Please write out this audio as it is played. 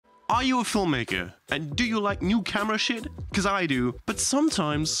Are you a filmmaker? And do you like new camera shit? Because I do. But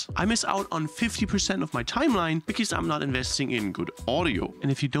sometimes I miss out on 50% of my timeline because I'm not investing in good audio. And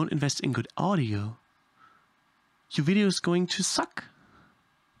if you don't invest in good audio, your video is going to suck.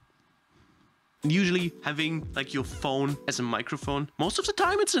 Usually having like your phone as a microphone, most of the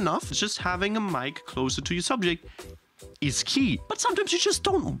time it's enough. Just having a mic closer to your subject is key. But sometimes you just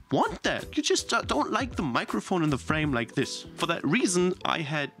don't want that. You just don't like the microphone in the frame like this. For that reason, I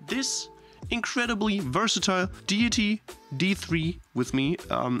had this incredibly versatile Deity D3 with me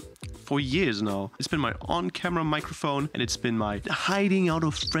for years now. It's been my on-camera microphone and it's been my hiding out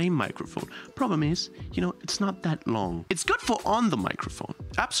of frame microphone. Problem is, you know, it's not that long. It's good for on the microphone.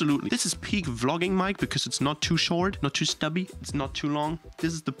 Absolutely. This is peak vlogging mic because it's not too short, not too stubby, it's not too long.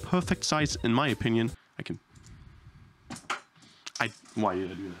 This is the perfect size in my opinion. Why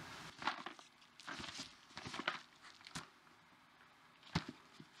did I do that?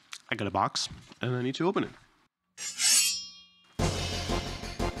 I got a box and I need to open it.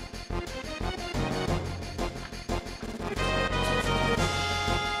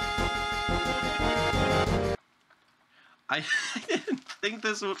 I didn't think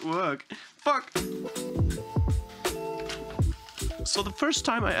this would work. Fuck. So the first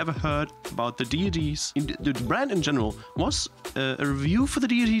time I ever heard about the Deities, the brand in general, was a review for the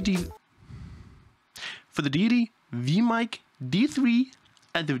Deity VMic D3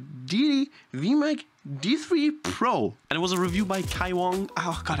 and the Deity VMic D3 Pro. And it was a review by Kai Wong.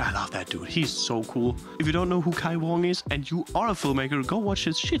 Oh god, I love that dude. He's so cool. If you don't know who Kai Wong is and you are a filmmaker, go watch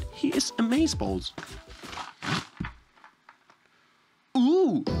his shit. He is amazeballs.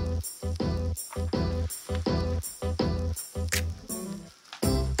 Ooh.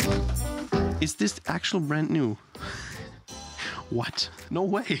 Is this actual brand new? What? No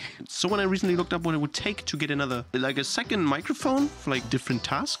way. So when I recently looked up what it would take to get a second microphone for like different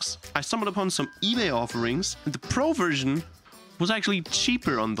tasks, I stumbled upon some eBay offerings and the Pro version was actually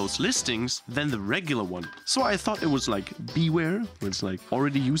cheaper on those listings than the regular one. So I thought it was like beware, it's like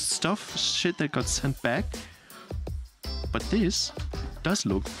already used stuff, shit that got sent back. But this does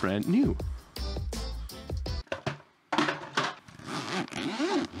look brand new.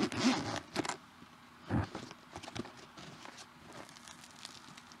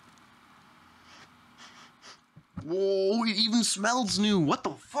 Whoa, it even smells new. What the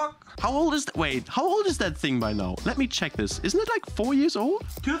fuck? How old is that? Wait, how old is that thing by now? Let me check this. Isn't it like 4 years old?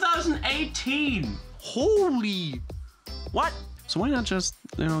 2018. Holy. What? So why not just,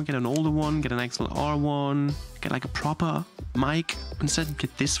 you know, get an older one, get an XLR one, get like a proper mic, instead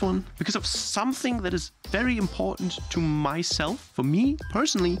get this one? Because of something that is very important to myself. For me,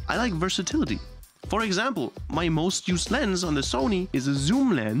 personally, I like versatility. For example, my most used lens on the Sony is a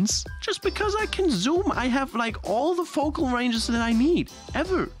zoom lens. Just because I can zoom, I have like all the focal ranges that I need,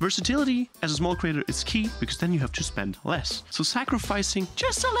 ever. Versatility as a small creator is key because then you have to spend less. So sacrificing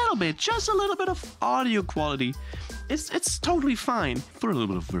just a little bit of audio quality, it's totally fine for a little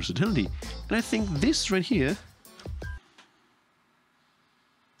bit of versatility. And I think this right here,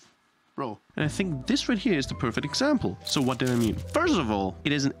 and I think this right here is the perfect example. So what do I mean? First of all,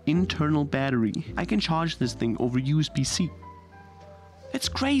 it has an internal battery. I can charge this thing over USB-C. It's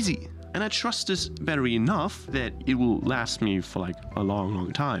crazy. And I trust this battery enough that it will last me for like a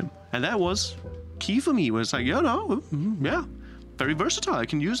long time. And that was key for me, where it's like, yeah, very versatile. I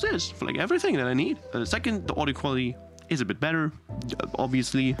can use this for like everything that I need. Second, the audio quality is a bit better.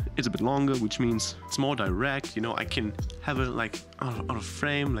 Obviously, it's a bit longer, which means it's more direct. You know, I can have it like out of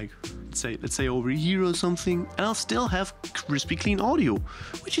frame, like let's say over here or something, and I'll still have crispy clean audio,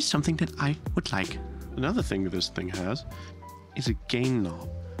 which is something that I would like. Another thing this thing has is a gain knob,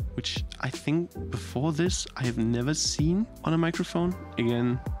 which I think before this I have never seen on a microphone.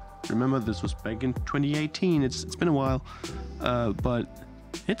 Again, remember this was back in 2018. It's been a while, but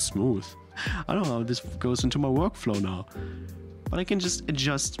it's smooth. I don't know how this goes into my workflow now, but I can just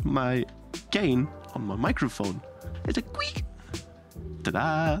adjust my gain on my microphone. It's a squeak.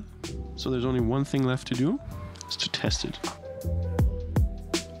 Ta-da! So there's only one thing left to do, is to test it.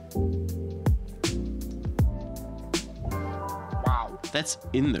 Wow, that's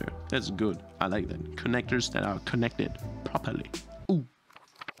in there. That's good. I like that. Connectors that are connected properly. Ooh.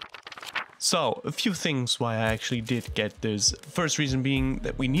 So, a few things why I actually did get this. First reason being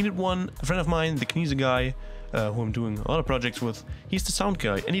that we needed one. A friend of mine, the Knese guy, who I'm doing a lot of projects with, he's the sound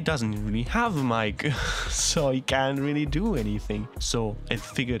guy and he doesn't really have a mic, so he can't really do anything. So I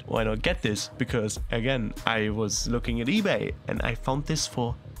figured, why not get this? Because again, I was looking at eBay and I found this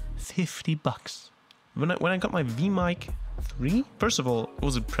for 50 bucks. When I got my VMic 3, first of all, it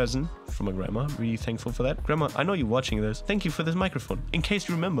was a present from my grandma. Really thankful for that. Grandma, I know you're watching this. Thank you for this microphone. In case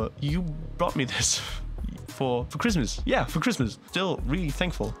you remember, you brought me this for Christmas. Yeah, for Christmas. Still really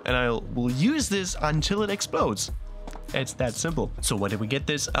thankful. And I will use this until it explodes. It's that simple. So why did we get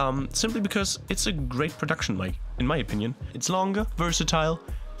this? Simply because it's a great production mic, in my opinion. It's longer, versatile.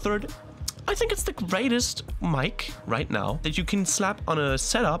 Third, I think it's the greatest mic right now that you can slap on a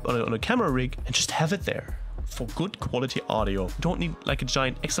setup, on a camera rig, and just have it there for good quality audio. You don't need like a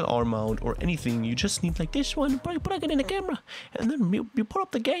giant XLR mount or anything. You just need like this one, plug it in the camera, and then you put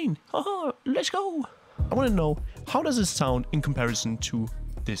up the gain. Oh, let's go. I want to know, how does it sound in comparison to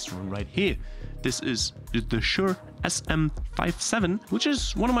this one right here? This is the Shure SM57, which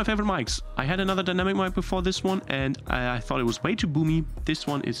is one of my favorite mics. I had another dynamic mic before this one, and I thought it was way too boomy. This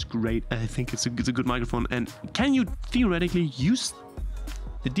one is great. I think it's a good microphone. And can you theoretically use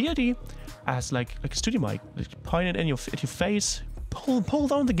the Deity as like a studio mic? Like point it at your face, pull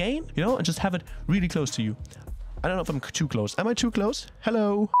down the gain, you know, and just have it really close to you. I don't know if I'm too close. Am I too close?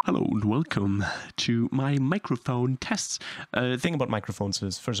 Hello. Hello and welcome to my microphone tests. The thing about microphones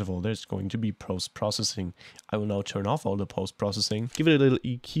is, first of all, there's going to be post-processing. I will now turn off all the post-processing. Give it a little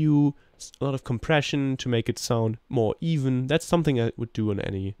EQ, a lot of compression to make it sound more even. That's something I would do on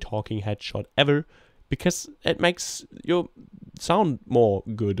any talking headshot ever, because it makes your sound more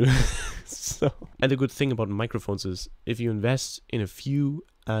good. And the good thing about microphones is, if you invest in a few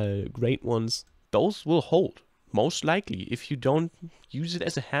great ones, those will hold. Most likely, if you don't use it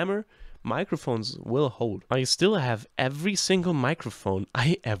as a hammer, microphones will hold. I still have every single microphone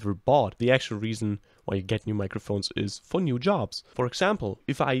I ever bought. The actual reason why you get new microphones is for new jobs. For example,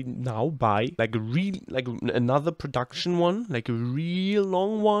 if I now buy like another production one, like a real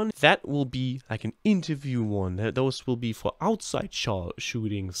long one, that will be like an interview one. Those will be for outside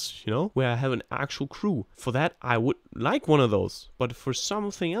shootings, you know, where I have an actual crew. For that, I would like one of those. But for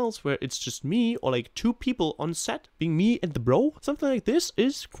something else where it's just me or like two people on set, being me and the bro, something like this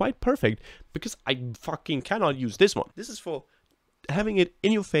is quite perfect, because I fucking cannot use this one. This is for having it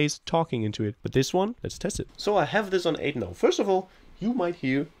in your face, talking into it. But this one, let's test it. So I have this on 8 now. First of all, you might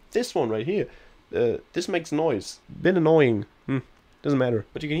hear this one right here. This makes noise. Bit annoying. Doesn't matter.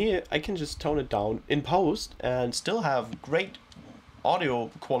 But you can hear, I can just tone it down in post and still have great audio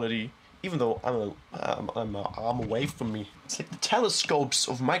quality, even though I'm an arm away from me. It's like the telescopes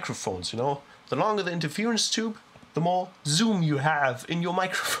of microphones, you know? The longer the interference tube, the more zoom you have in your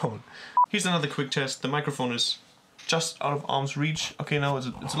microphone. Here's another quick test. The microphone is just out of arm's reach. Okay, now it's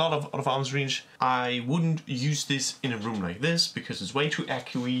a lot out of arm's reach. I wouldn't use this in a room like this because it's way too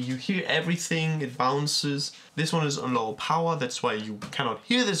echoey. You hear everything, it bounces. This one is on low power, that's why you cannot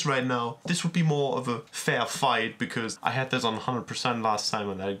hear this right now. This would be more of a fair fight because I had this on 100% last time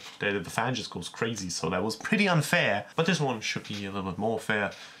and the fan just goes crazy, so that was pretty unfair. But this one should be a little bit more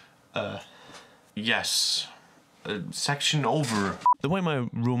fair. Yes. Section over. The way my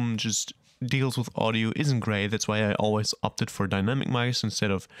room just deals with audio isn't great. That's why I always opted for dynamic mics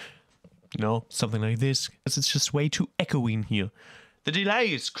instead of, you know, something like this. Because it's just way too echoey in here. The delay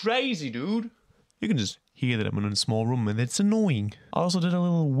is crazy, dude. You can just hear that I'm in a small room and it's annoying. I also did a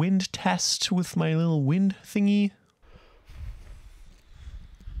little wind test with my little wind thingy.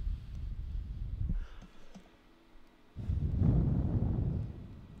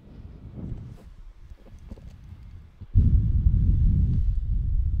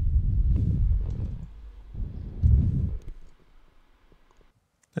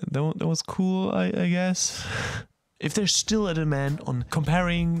 That was cool, I guess. If there's still a demand on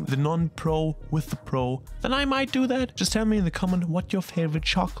comparing the non-pro with the pro, then I might do that. Just tell me in the comment what your favorite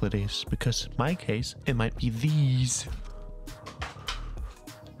chocolate is, because in my case, it might be these.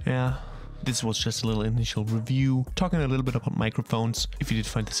 Yeah. This was just a little initial review, talking a little bit about microphones. If you did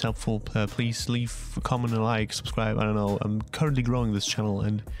find this helpful, please leave a comment, a like, subscribe, I don't know. I'm currently growing this channel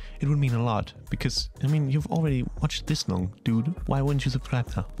and it would mean a lot because, I mean, you've already watched this long, dude. Why wouldn't you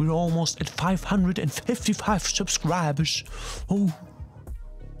subscribe now? We're almost at 555 subscribers. Oh,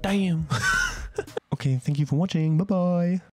 damn. Okay, thank you for watching. Bye-bye.